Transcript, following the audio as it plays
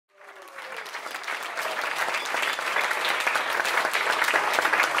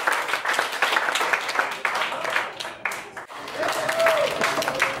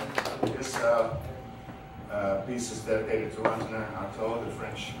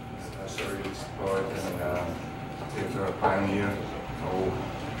surrealist poet and theater pioneer. So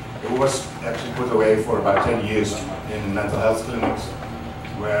it was actually put away for about 10 years in mental health clinics,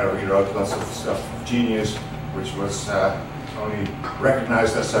 where he wrote lots of stuff of genius, which was only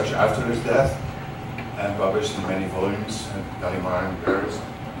recognized as such after his death, and published in many volumes at Gallimard in Paris.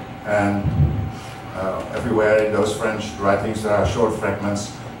 And everywhere in those French writings there are short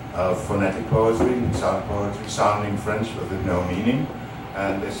fragments of phonetic poetry, sound poetry, sounding French but with no meaning.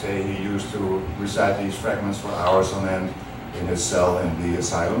 And they say he used to recite these fragments for hours on end in his cell in the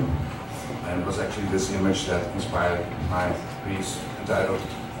asylum. And it was actually this image that inspired my piece entitled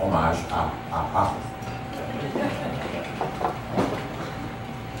Hommage à.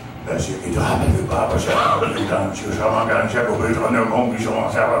 Als je niet aan met de baba zegt, dan je zo lang aan zeggen hoe het dan ook niet zo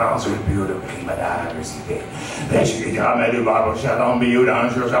lang zeggen als het buurde prima daar is het idee. Als je niet aan met de baba zegt, dan ben je dan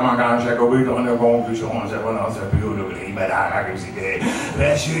zo lang aan zeggen hoe het dan ook niet zo lang zeggen als het buurde prima daar is het idee.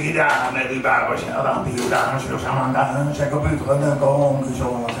 Als je niet aan met de baba zegt, dan ben je dan zo lang aan zeggen hoe het dan ook niet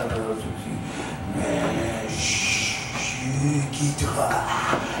zo lang zeggen als het buurde. Je quittera,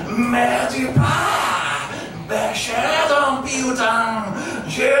 mais tu pars. Cher dans Pioutan,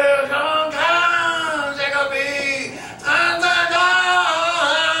 je j'engage, j'ai copié 30 ans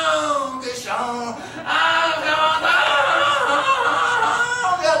que chante avant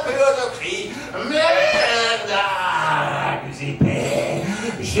j'ai peur de cri, merde,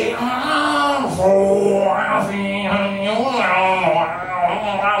 j'ai un faux,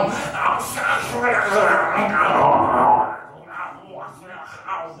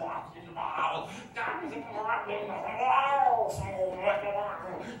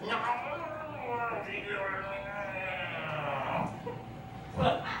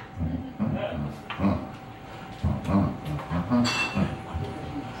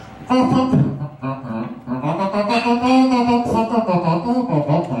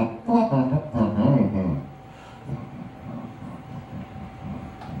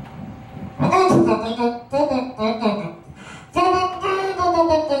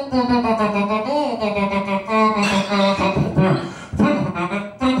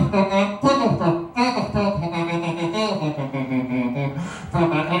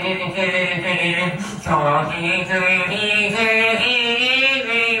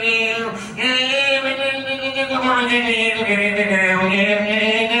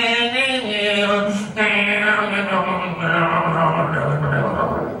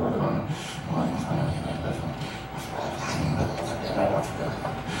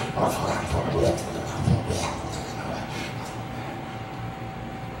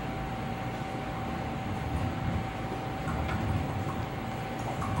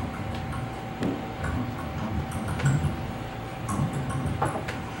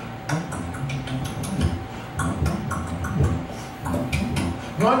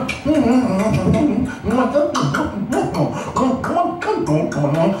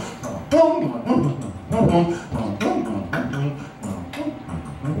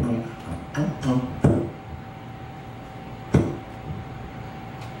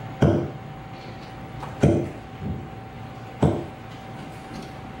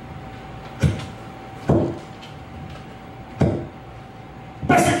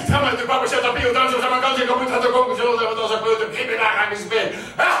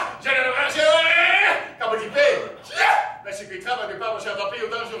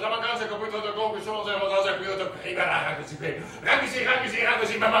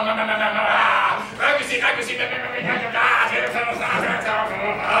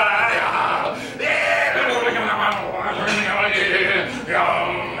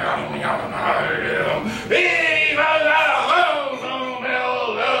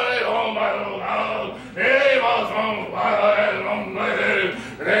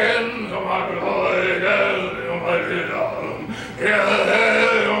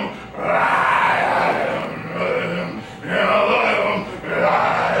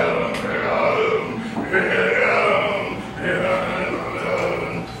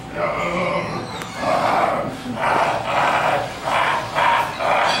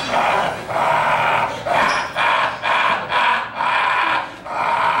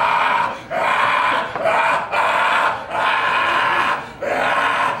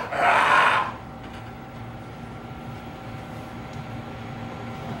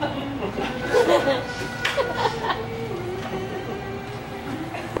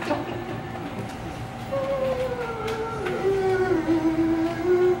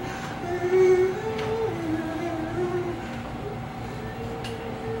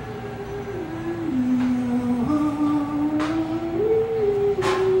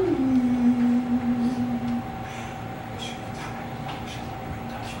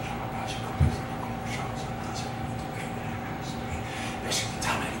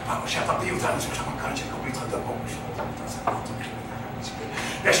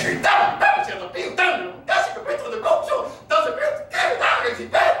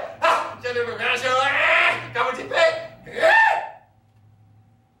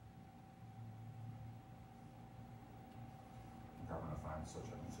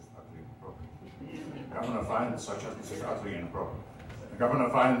 Governor finds such as this is utterly inappropriate. Governor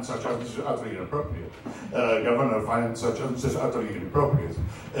finds such as this is utterly inappropriate. Governor finds such as this is utterly inappropriate.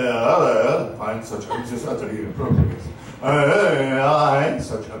 Finds such as this is utterly inappropriate.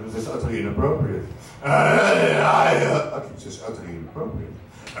 Such as this is utterly inappropriate. This is utterly inappropriate.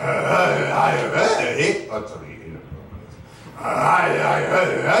 Utterly inappropriate.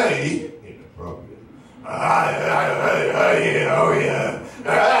 Inappropriate. Oh yeah.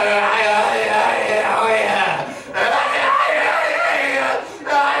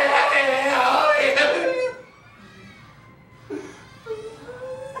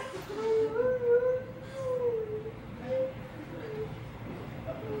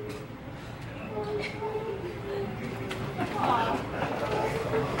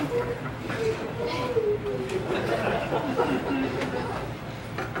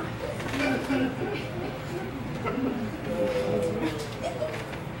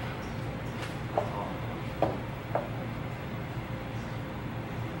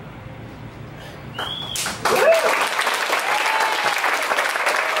 Woo!